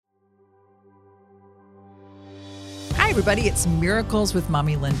everybody, it's Miracles with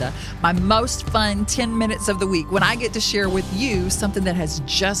Mommy Linda, my most fun 10 minutes of the week when I get to share with you something that has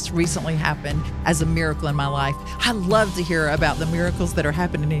just recently happened as a miracle in my life. I love to hear about the miracles that are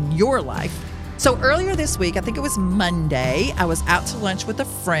happening in your life. So earlier this week, I think it was Monday, I was out to lunch with a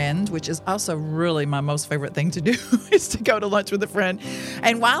friend, which is also really my most favorite thing to do is to go to lunch with a friend.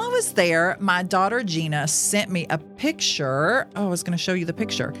 And while I was there, my daughter Gina sent me a picture. Oh, I was going to show you the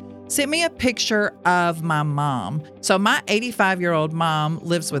picture. Sent me a picture of my mom. So my 85-year-old mom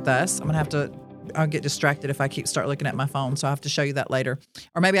lives with us. I'll get distracted if I start looking at my phone, so I'll have to show you that later.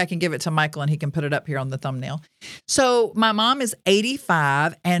 Or maybe I can give it to Michael and he can put it up here on the thumbnail. So my mom is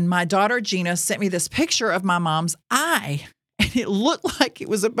 85, and my daughter Gina sent me this picture of my mom's eye. And it looked like it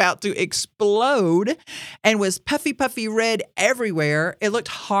was about to explode and was puffy red everywhere. It looked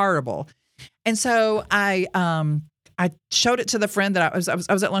horrible. And so I showed it to the friend that I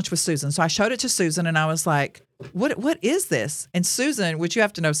was at lunch with Susan. So I showed it to Susan and I was like, what is this? And Susan, which you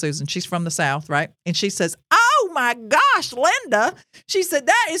have to know Susan, she's from the South, right? And she says, oh my gosh, Linda. She said,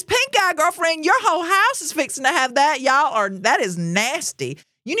 that is pink eye, girlfriend. Your whole house is fixing to have that. That is nasty.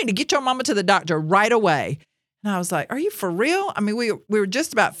 You need to get your mama to the doctor right away. And I was like, are you for real? I mean, we were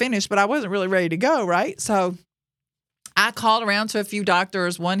just about finished, but I wasn't really ready to go, right? So I called around to a few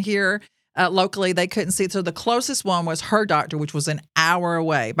doctors, one here locally. They couldn't see it. So the closest one was her doctor, which was an hour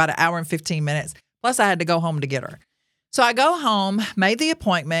away, about an hour and 15 minutes. Plus, I had to go home to get her. So I go home, made the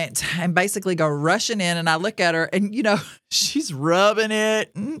appointment, and basically go rushing in. And I look at her, and, she's rubbing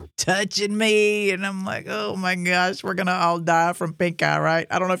it and touching me. And I'm like, oh, my gosh, we're going to all die from pink eye, right?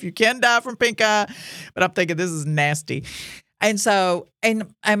 I don't know if you can die from pink eye, but I'm thinking this is nasty. And so,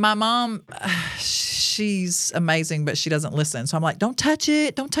 and my mom, she's amazing, but she doesn't listen. So I'm like, don't touch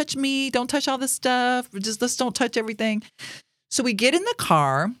it. Don't touch me. Don't touch all this stuff. Let's don't touch everything. So we get in the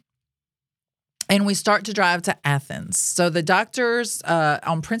car and we start to drive to Athens. So the doctors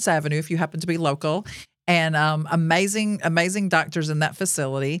on Prince Avenue, if you happen to be local, and amazing doctors in that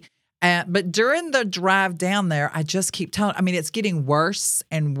facility. But during the drive down there, I just keep it's getting worse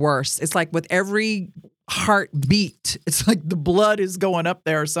and worse. It's like with every heartbeat, it's like the blood is going up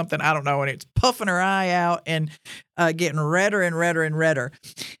there or something. I don't know. And it's puffing her eye out and getting redder and redder and redder.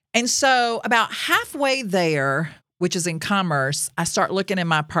 And so about halfway there, which is in Commerce, I start looking in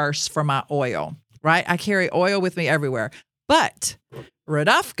my purse for my oil, right? I carry oil with me everywhere. But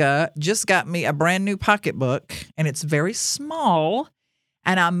Radovka just got me a brand new pocketbook, and it's very small.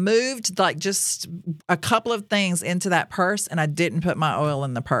 And I moved just a couple of things into that purse, and I didn't put my oil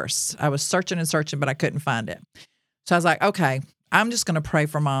in the purse. I was searching and searching, but I couldn't find it. So I was like, okay, I'm just going to pray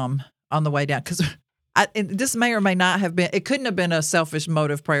for Mom on the way down, because this may or may not have been, it couldn't have been a selfish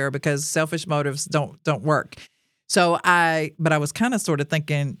motive prayer, because selfish motives don't work. But I was kind of sort of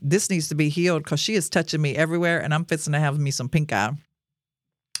thinking this needs to be healed because she is touching me everywhere and I'm fixing to have me some pink eye.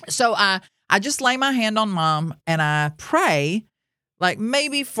 So I just lay my hand on Mom and I pray like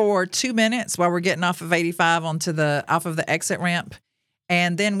maybe for 2 minutes while we're getting off of 85 off of the exit ramp.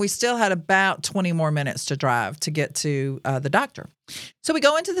 And then we still had about 20 more minutes to drive to get to the doctor. So we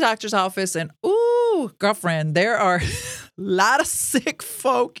go into the doctor's office and, ooh, girlfriend, there are a lot of sick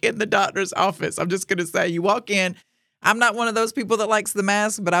folk in the doctor's office. I'm just going to say, you walk in. I'm not one of those people that likes the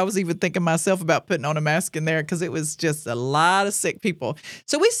mask, but I was even thinking myself about putting on a mask in there because it was just a lot of sick people.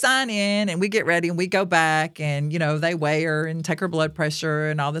 So we sign in and we get ready and we go back and, they weigh her and take her blood pressure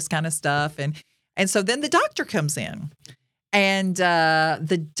and all this kind of stuff. And so then the doctor comes in. And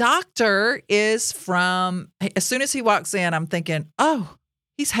the doctor is as soon as he walks in, I'm thinking, oh,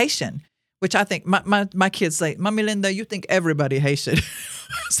 he's Haitian, which I think my kids say, Mommy Linda, you think everybody Haitian.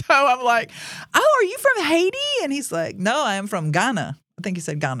 So I'm like, oh, are you from Haiti? And he's like, no, I am from Ghana. I think he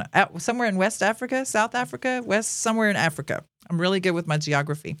said Ghana, somewhere in West Africa, South Africa, somewhere in Africa. I'm really good with my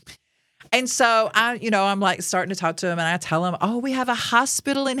geography. And so I'm like starting to talk to him and I tell him, oh, we have a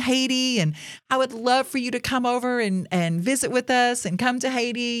hospital in Haiti and I would love for you to come over and visit with us and come to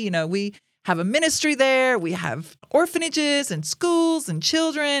Haiti. We have a ministry there. We have orphanages and schools and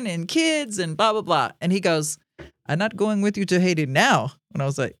children and kids and blah, blah, blah. And he goes, I'm not going with you to Haiti now. And I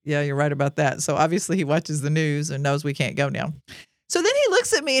was like, yeah, you're right about that. So obviously he watches the news and knows we can't go now. So then he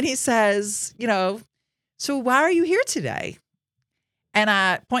looks at me and he says, so why are you here today? And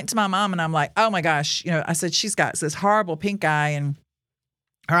I point to my mom and I'm like, oh my gosh, I said, she's got this horrible pink eye and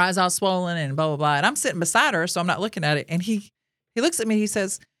her eye's all swollen and blah, blah, blah. And I'm sitting beside her, so I'm not looking at it. And he looks at me, he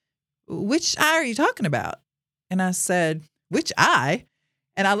says, which eye are you talking about? And I said, which eye?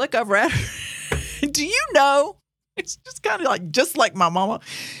 And I look over at her. Do you know? It's just kind of just like my mama,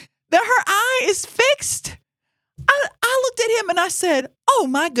 that her eye is fixed. I looked at him and I said, oh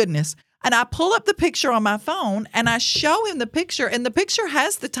my goodness. And I pull up the picture on my phone and I show him the picture, and the picture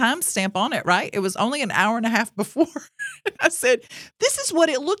has the timestamp on it, right? It was only an hour and a half before. I said, this is what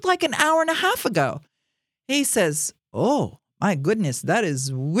it looked like an hour and a half ago. He says, oh, my goodness, that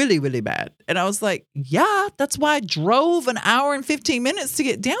is really, really bad. And I was like, yeah, that's why I drove an hour and 15 minutes to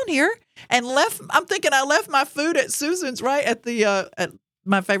get down here and left. I'm thinking I left my food at Susan's, right, at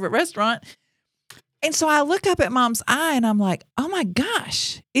my favorite restaurant. And so I look up at Mom's eye and I'm like, oh my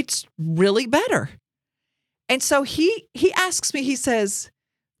gosh, it's really better. And so he asks me, he says,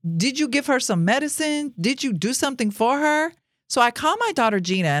 did you give her some medicine? Did you do something for her? So I call my daughter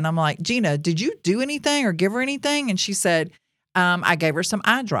Gina and I'm like, Gina, did you do anything or give her anything? And she said, I gave her some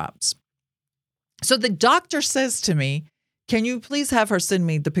eye drops. So the doctor says to me, can you please have her send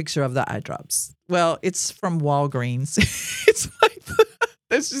me the picture of the eye drops? Well, it's from Walgreens. It's like,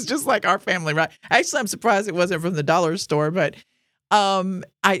 this is just like our family, right? Actually, I'm surprised it wasn't from the dollar store, but I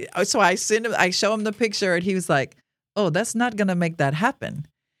show him the picture and he was like, oh, that's not going to make that happen.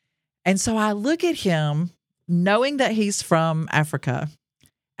 And so I look at him knowing that he's from Africa.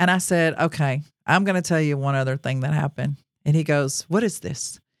 And I said, okay, I'm going to tell you one other thing that happened. And he goes, what is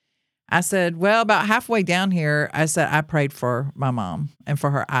this? I said, well, about halfway down here, I said, I prayed for my mom and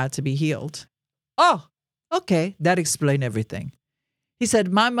for her eye to be healed. Oh, okay. That explained everything. He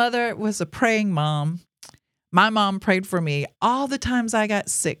said, my mother was a praying mom. My mom prayed for me all the times I got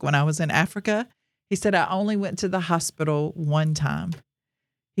sick when I was in Africa. He said, I only went to the hospital one time.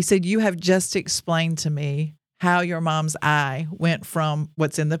 He said, you have just explained to me how your mom's eye went from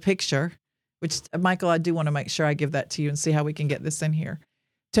what's in the picture, which, Michael, I do want to make sure I give that to you and see how we can get this in here,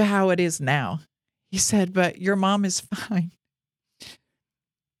 to how it is now. He said, but your mom is fine.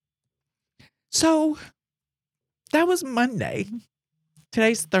 So that was Monday.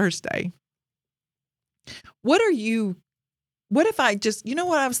 Today's Thursday. What if I just, you know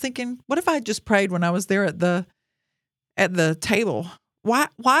what I was thinking? What if I just prayed when I was there at the table?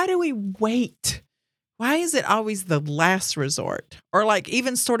 Why do we wait? Why is it always the last resort? Or like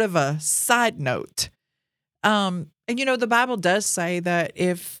even sort of a side note. And the Bible does say that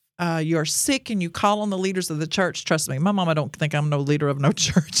if you're sick and you call on the leaders of the church, trust me, my mom, I don't think I'm no leader of no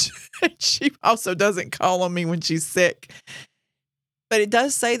church. She also doesn't call on me when she's sick. But it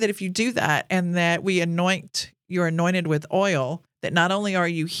does say that if you do that and that you're anointed with oil, that not only are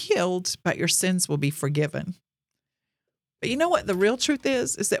you healed, but your sins will be forgiven. But you know what the real truth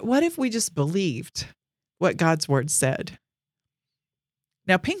is that what if we just believed what God's word said?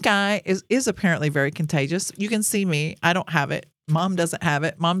 Now, pink eye is apparently very contagious. You can see me. I don't have it. Mom doesn't have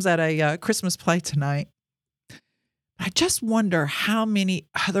it. Mom's at a Christmas play tonight. I just wonder how many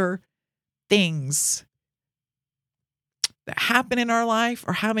other things that happen in our life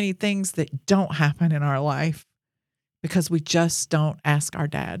or how many things that don't happen in our life because we just don't ask our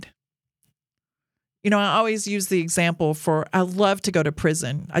dad. I always use the example I love to go to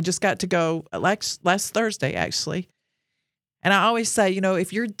prison. I just got to go last Thursday, actually. And I always say,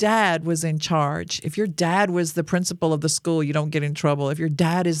 if your dad was in charge, if your dad was the principal of the school, you don't get in trouble. If your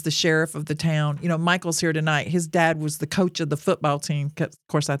dad is the sheriff of the town, Michael's here tonight. His dad was the coach of the football team. Of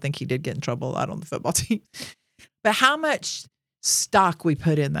course, I think he did get in trouble a lot on the football team. But how much stock we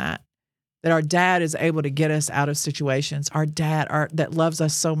put in that our dad is able to get us out of situations. Our dad that loves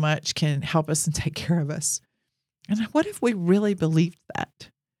us so much can help us and take care of us. And what if we really believed that?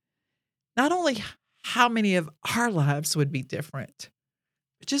 Not only how many of our lives would be different,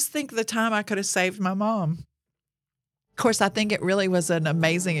 but just think the time I could have saved my mom. Of course, I think it really was an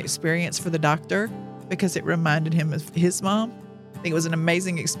amazing experience for the doctor because it reminded him of his mom. I think it was an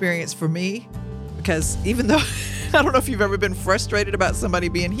amazing experience for me because even though I don't know if you've ever been frustrated about somebody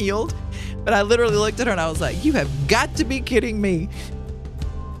being healed, but I literally looked at her and I was like, you have got to be kidding me.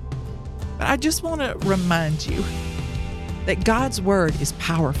 But I just want to remind you that God's word is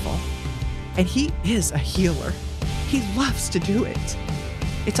powerful and he is a healer. He loves to do it.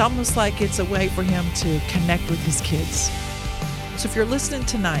 It's almost like it's a way for him to connect with his kids. So if you're listening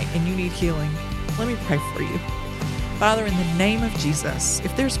tonight and you need healing, let me pray for you. Father, in the name of Jesus,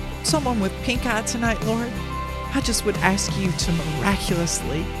 if there's someone with pink eye tonight, Lord, I just would ask you to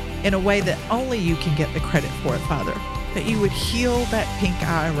miraculously, in a way that only you can get the credit for it, Father, that you would heal that pink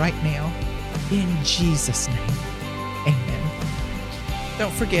eye right now. In Jesus' name, amen.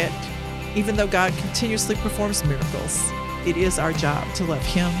 Don't forget, even though God continuously performs miracles, it is our job to love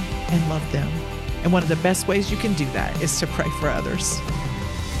him and love them. And one of the best ways you can do that is to pray for others.